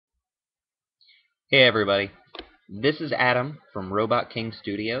Hey everybody, this is Adam from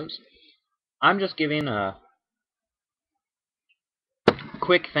RobotKingStudios. I'm just giving a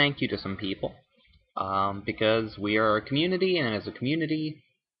quick thank you to some people because we are a community, and as a community,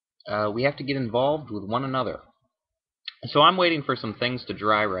 we have to get involved with one another. So I'm waiting for some things to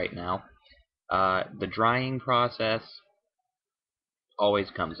dry right now. The drying process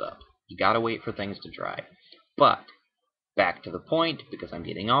always comes up. You gotta wait for things to dry. But back to the point, because I'm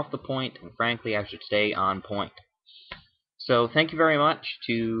getting off the point, and frankly, I should stay on point. So thank you very much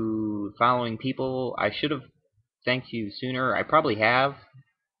to following people. I should have thanked you sooner. I probably have,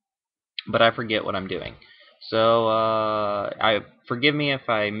 but I forget what I'm doing. So forgive me if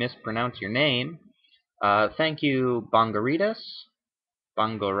I mispronounce your name. Thank you, Bongaritas.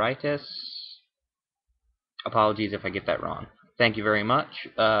 Apologies if I get that wrong. Thank you very much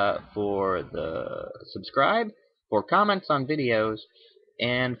for the subscribe, for comments on videos,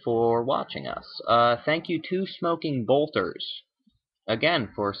 and for watching us. Thank you to Smoking Bolters, again,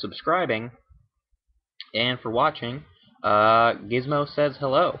 for subscribing and for watching. Gizmo says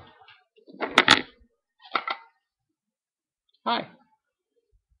hello. Hi.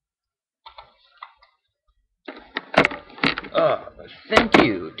 Thank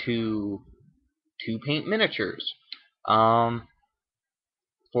you to Paint Miniatures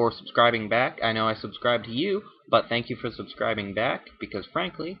for subscribing back. I know I subscribed to you, but thank you for subscribing back, because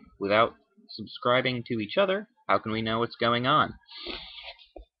frankly, without subscribing to each other, how can we know what's going on?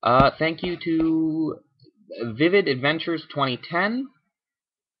 Thank you to Vivid Adventures 2010.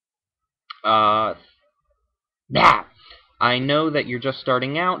 I know that you're just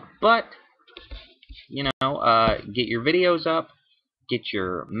starting out, but get your videos up, get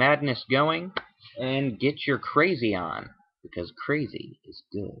your madness going, and get your crazy on, because crazy is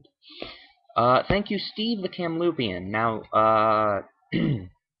good. Thank you, Steve the Kamloopian. Now,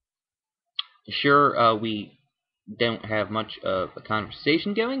 sure, we don't have much of a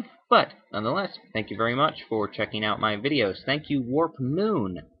conversation going, but nonetheless, thank you very much for checking out my videos. Thank you, Warp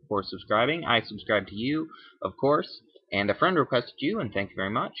Moon, for subscribing. I subscribed to you, of course, and a friend requested you, and thank you very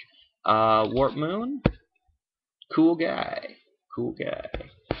much. Warp Moon, cool guy. Cool guy.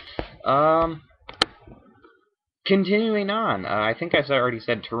 Continuing on, I think I already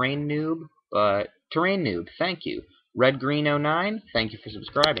said Terrain Noob, but Terrain Noob, thank you. Red Green 09, thank you for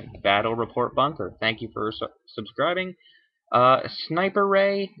subscribing. Battle Report Bunker, thank you for subscribing. Sniper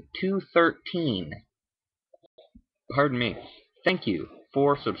Ray 213, pardon me, thank you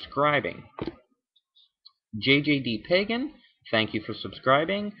for subscribing. JJD Pagan, thank you for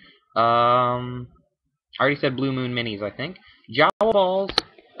subscribing. I already said Blue Moon Minis, I think. Jowl Balls,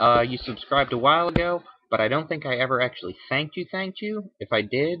 you subscribed a while ago, but I don't think I ever actually thanked you. If I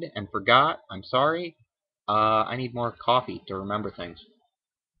did and forgot, I'm sorry. I need more coffee to remember things.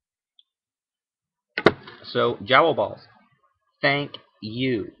 So, Jowl Balls, thank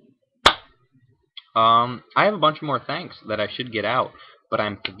you. I have a bunch more thanks that I should get out, but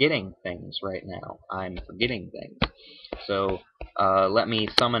I'm forgetting things right now. So, let me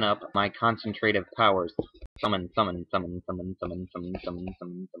summon up my concentrative powers. Summon.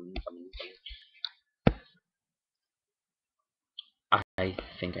 I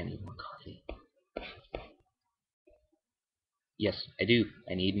think I need more coffee. Yes, I do.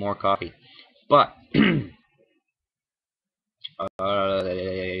 I need more coffee. But,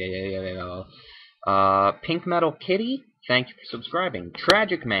 Pink Metal Kitty, thank you for subscribing.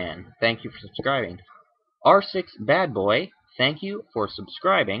 Tragic Man, thank you for subscribing. R6 Bad Boy, thank you for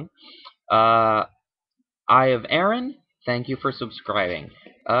subscribing. Eye of Aaron, thank you for subscribing.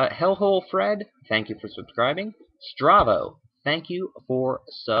 Hellhole Fred, thank you for subscribing. Stravo, thank you for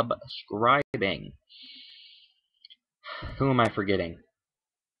subscribing. Who am I forgetting?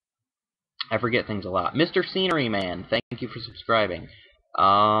 I forget things a lot. Mr. Scenery Man, thank you for subscribing.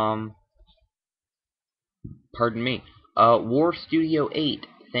 Pardon me. War Studio 8,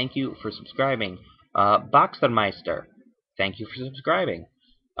 thank you for subscribing. Boxermeister, thank you for subscribing.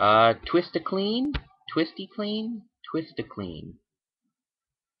 Twisty Clean,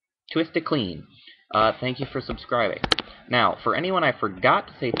 thank you for subscribing. Now, for anyone I forgot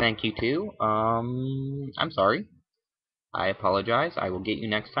to say thank you to, I'm sorry. I apologize. I will get you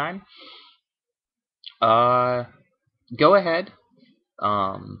next time. Go ahead.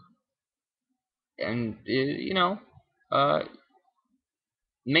 And,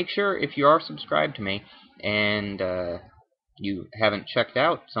 make sure if you are subscribed to me and you haven't checked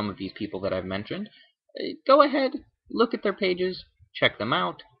out some of these people that I've mentioned, go ahead, look at their pages, check them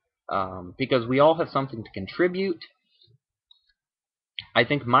out, because we all have something to contribute. I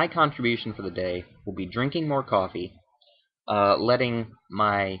think my contribution for the day will be drinking more coffee, letting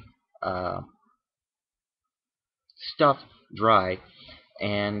my stuff dry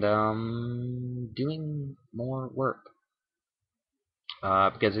and doing more work.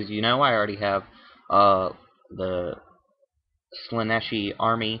 Because as you know, I already have the Slaneshi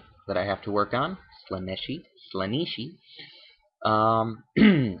army that I have to work on. Slanishi.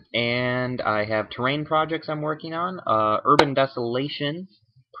 And I have terrain projects I'm working on. Urban Desolation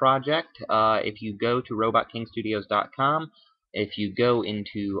project. If you go to RobotKingStudios.com, if you go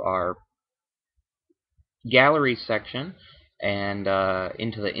into our gallery section and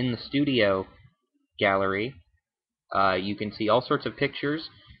into the In the Studio gallery, you can see all sorts of pictures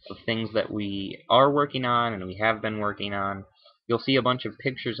of things that we are working on and we have been working on. You'll see a bunch of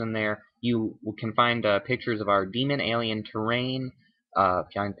pictures in there. You can find pictures of our demon alien terrain,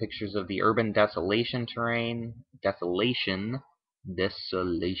 find pictures of the urban desolation terrain,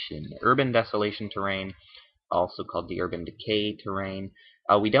 urban desolation terrain, also called the urban decay terrain.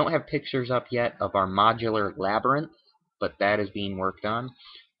 We don't have pictures up yet of our modular labyrinth, but that is being worked on.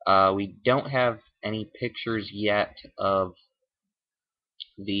 We don't have any pictures yet of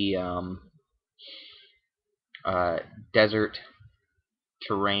the desert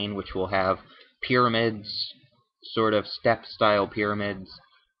terrain, which will have pyramids, sort of step-style pyramids.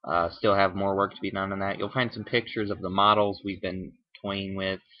 Still have more work to be done on that. You'll find some pictures of the models we've been toying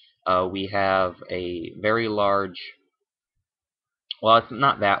with. We have a very large, well, it's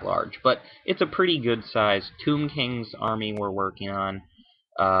not that large, but it's a pretty good size Tomb King's army we're working on.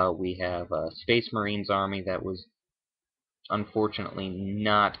 We have a Space Marines army that was unfortunately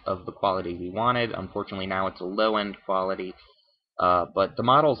not of the quality we wanted. Unfortunately, now it's a low-end quality. But the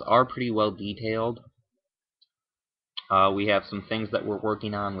models are pretty well detailed. We have some things that we're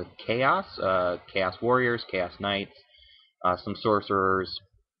working on with Chaos, Chaos Warriors, Chaos Knights, some Sorcerers,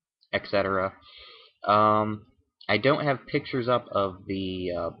 etc. I don't have pictures up of the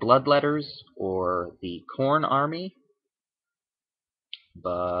Bloodletters or the Khorne army,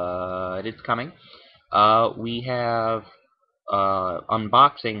 but it's coming. We have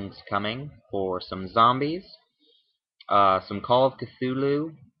unboxings coming for some zombies, some Call of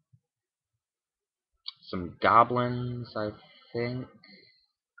Cthulhu, some goblins, I think.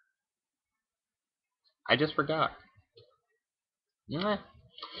 I just forgot.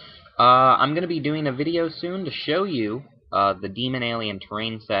 I'm going to be doing a video soon to show you the Demon Alien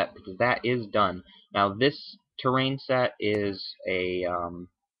terrain set, because that is done. Now, this terrain set is a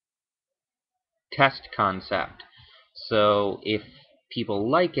test concept. So if people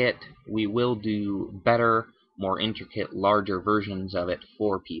like it, we will do better, more intricate, larger versions of it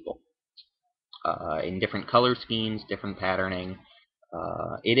for people. In different color schemes, different patterning.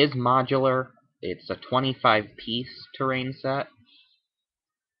 It is modular. It's a 25-piece terrain set.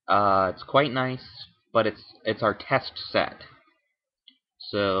 It's quite nice, but it's our test set.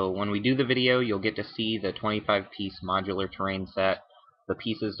 So when we do the video, you'll get to see the 25-piece modular terrain set. The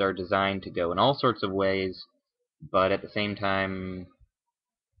pieces are designed to go in all sorts of ways, but at the same time,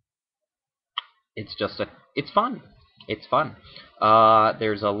 it's fun. It's fun.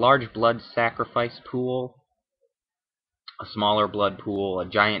 There's a large blood sacrifice pool, a smaller blood pool, a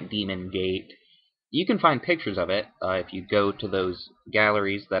giant demon gate. You can find pictures of it if you go to those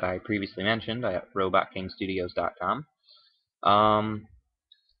galleries that I previously mentioned at RobotKingStudios.com.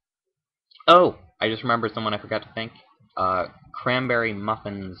 Oh, I just remembered someone I forgot to thank. Cranberry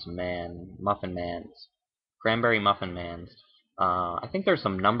Muffin Mans. Cranberry Muffin Mans. I think there's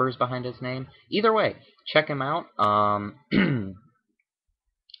some numbers behind his name. Either way, check him out. And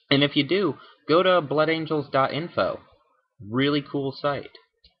if you do, go to bloodangels.info. Really cool site.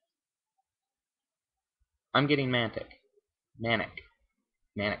 I'm getting Manic.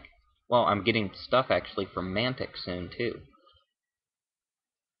 Well, I'm getting stuff actually from Mantic soon too.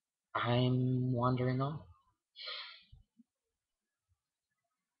 I'm wandering off.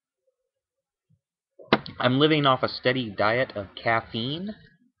 I'm living off a steady diet of caffeine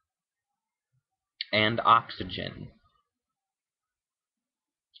and oxygen.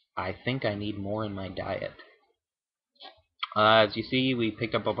 I think I need more in my diet. As you see, we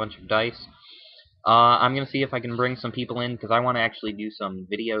picked up a bunch of dice. I'm going to see if I can bring some people in, because I want to actually do some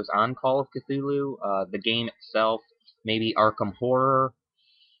videos on Call of Cthulhu, the game itself, maybe Arkham Horror,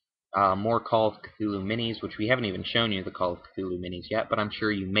 more Call of Cthulhu minis, which we haven't even shown you the Call of Cthulhu minis yet, but I'm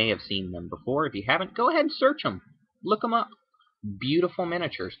sure you may have seen them before. If you haven't, go ahead and search them. Look them up. Beautiful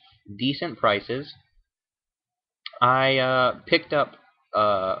miniatures. Decent prices. I picked up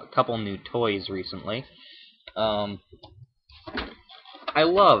a couple new toys recently. I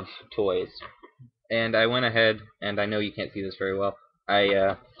love toys. And I went ahead, and I know you can't see this very well,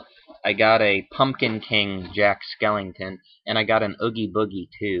 I I got a Pumpkin King Jack Skellington, and I got an Oogie Boogie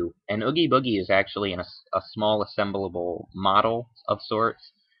too. And Oogie Boogie is actually a small assemblable model of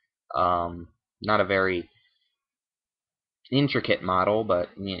sorts. Not a very intricate model, but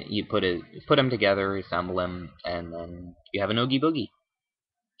you put them together, assemble them, and then you have an Oogie Boogie.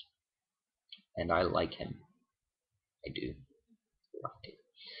 And I like him. I do.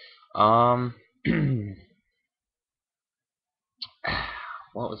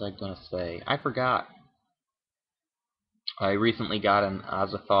 What was I gonna say? I forgot. I recently got an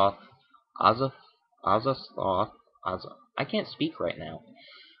Azathoth, I can't speak right now.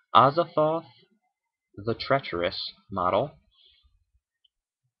 Azathoth the Treacherous model.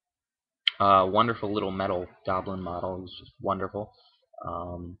 Wonderful little metal goblin model. It's just wonderful.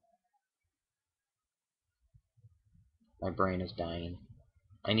 My brain is dying.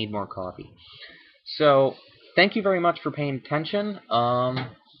 I need more coffee. So, thank you very much for paying attention. I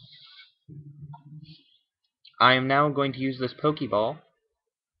am now going to use this Pokeball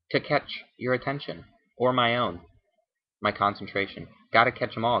to catch your attention, or my own, my concentration. Gotta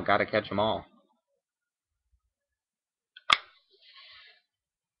catch 'em all, gotta catch 'em all.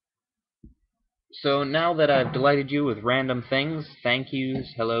 So now that I've delighted you with random things, thank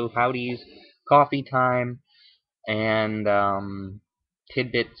yous, hello, howdies, coffee time, and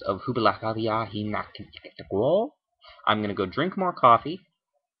tidbits of Hubalakaviahi, I'm gonna go drink more coffee,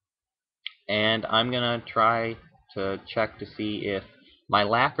 and I'm gonna try to check to see if my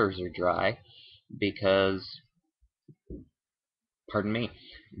lacquers are dry, because, pardon me,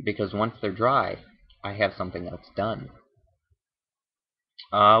 because once they're dry, I have something else done.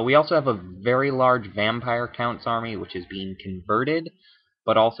 We also have a very large vampire counts army, which is being converted,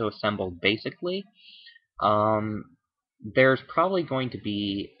 but also assembled basically. There's probably going to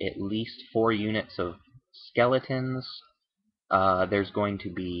be at least 4 units of skeletons. There's going to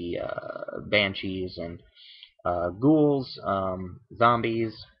be banshees and ghouls,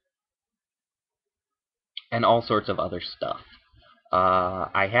 zombies, and all sorts of other stuff.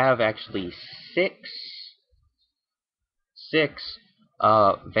 I have actually six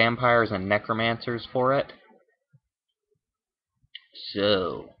vampires and necromancers for it.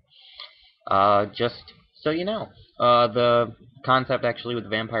 So, just so you know, the concept actually with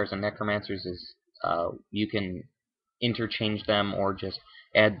vampires and necromancers is you can interchange them or just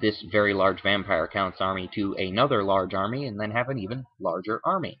add this very large vampire counts army to another large army and then have an even larger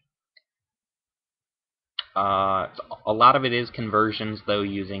army. A lot of it is conversions, though,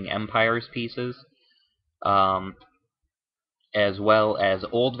 using Empire's pieces, as well as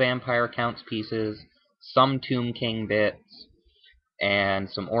old Vampire Counts pieces, some Tomb King bits, and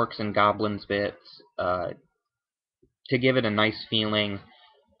some Orcs and Goblins bits, to give it a nice feeling,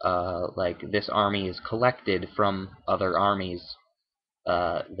 like this army is collected from other armies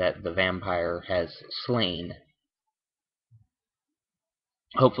that the vampire has slain.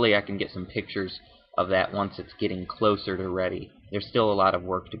 Hopefully I can get some pictures of that once it's getting closer to ready. There's still a lot of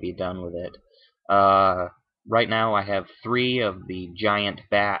work to be done with it. Right now I have 3 of the giant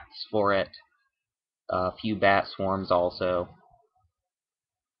bats for it. A few bat swarms also.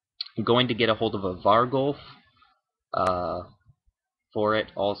 I'm going to get a hold of a Vargulf for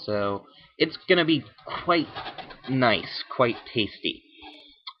it also. It's going to be quite nice, quite tasty.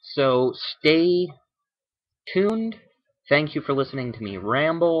 So stay tuned. Thank you for listening to me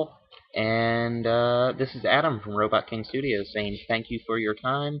ramble. And this is Adam from RobotKingStudios saying thank you for your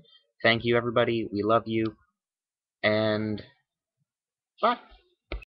time. Thank you, everybody. We love you. And bye.